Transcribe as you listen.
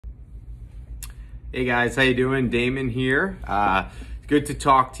Hey guys, how you doing? Damon here. Good to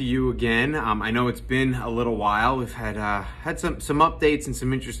talk to you again. I know it's been a little while. We've had some updates and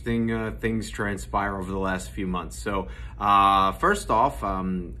some interesting things transpire over the last few months. So first off,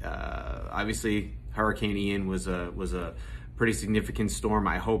 obviously Hurricane Ian was a pretty significant storm.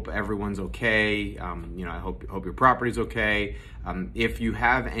 I hope everyone's okay. I hope your property's okay. If you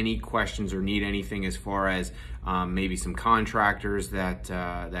have any questions or need anything as far as maybe some contractors that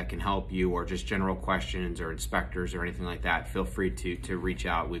can help you, or just general questions or inspectors or anything like that, feel free to reach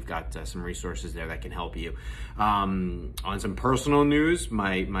out. We've got some resources there that can help you. On some personal news,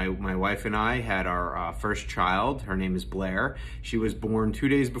 my wife and I had our first child. Her name is Blair. She was born 2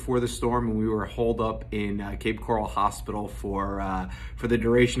 days before the storm, and we were holed up in Cape Coral Hospital for the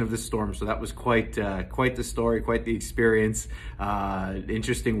duration of the storm. So that was quite the story, quite the experience.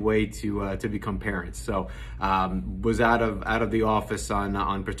 Interesting way to become parents. So was out of the office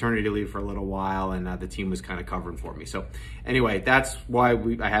on paternity leave for a little while, and the team was kind of covering for me. So anyway, that's why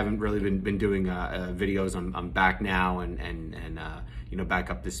I haven't really been doing videos. I'm back now and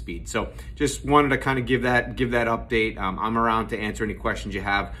back up to speed. So just wanted to kind of give that update. I'm around to answer any questions you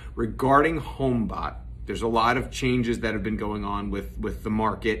have regarding HomeBot. There's a lot of changes that have been going on with the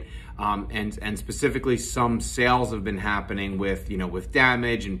market, and specifically some sales have been happening with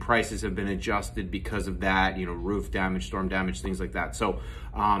damage, and prices have been adjusted because of that, roof damage, storm damage, things like that. So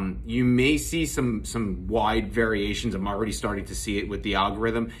you may see some wide variations. I'm already starting to see it with the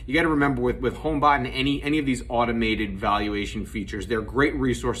algorithm. You got to remember with HomeBot and any of these automated valuation features, they're great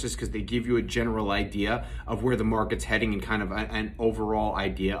resources because they give you a general idea of where the market's heading and kind of an overall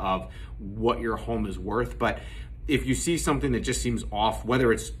idea of what your home is worth. But if you see something that just seems off,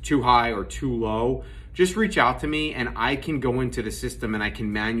 whether it's too high or too low, just reach out to me and I can go into the system and I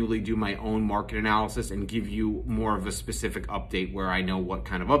can manually do my own market analysis and give you more of a specific update where I know what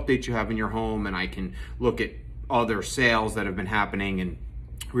kind of updates you have in your home, and I can look at other sales that have been happening and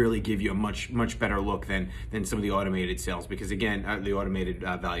really give you a much better look than some of the automated sales, because again, the automated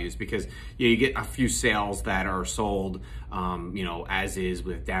values, because you get a few sales that are sold as is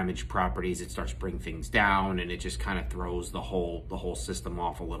with damaged properties. It starts to bring things down, and it just kind of throws the whole system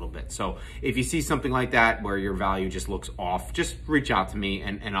off a little bit. So if you see something like that where your value just looks off, just reach out to me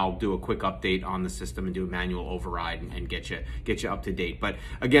and I'll do a quick update on the system and do a manual override and get you up to date. But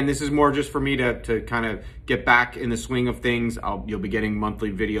again, this is more just for me to kind of get back in the swing of things. You'll be getting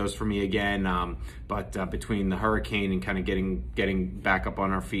monthly videos from me again, but between the hurricane and kind of getting back up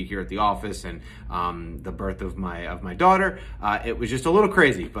on our feet here at the office, and the birth of my daughter, it was just a little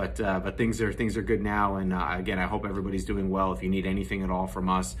crazy, but things are good now. And again, I hope everybody's doing well. If you need anything at all from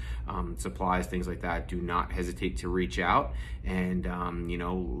us, supplies, things like that, do not hesitate to reach out. And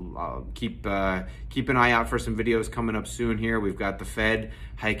keep an eye out for some videos coming up soon here. We've got the Fed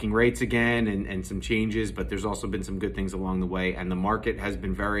hiking rates again and some changes, but there's also been some good things along the way, and the market has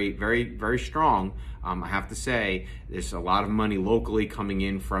been very, very, very strong. I have to say, there's a lot of money locally coming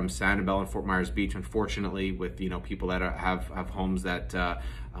in from Sanibel and Fort Myers Beach, unfortunately, with people that have homes that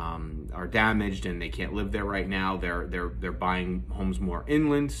are damaged and they can't live there right now. They're buying homes more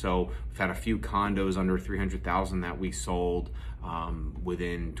inland. So we've had a few condos under 300,000 that we sold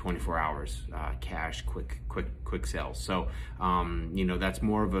within 24 hours, cash, quick sales. So that's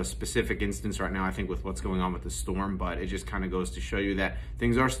more of a specific instance right now, I think, with what's going on with the storm, but it just kind of goes to show you that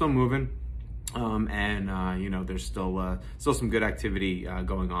things are still moving. There's still some good activity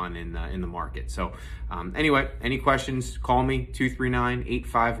going on in the market. So anyway, any questions, call me,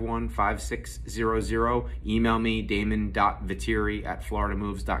 239-851-5600. Email me,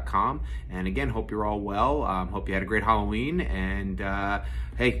 damon.viteri@floridamoves.com. And again, hope you're all well. Hope you had a great Halloween. And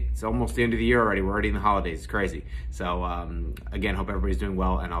hey, it's almost the end of the year already. We're already in the holidays. It's crazy. So again, hope everybody's doing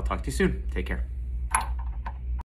well, and I'll talk to you soon. Take care.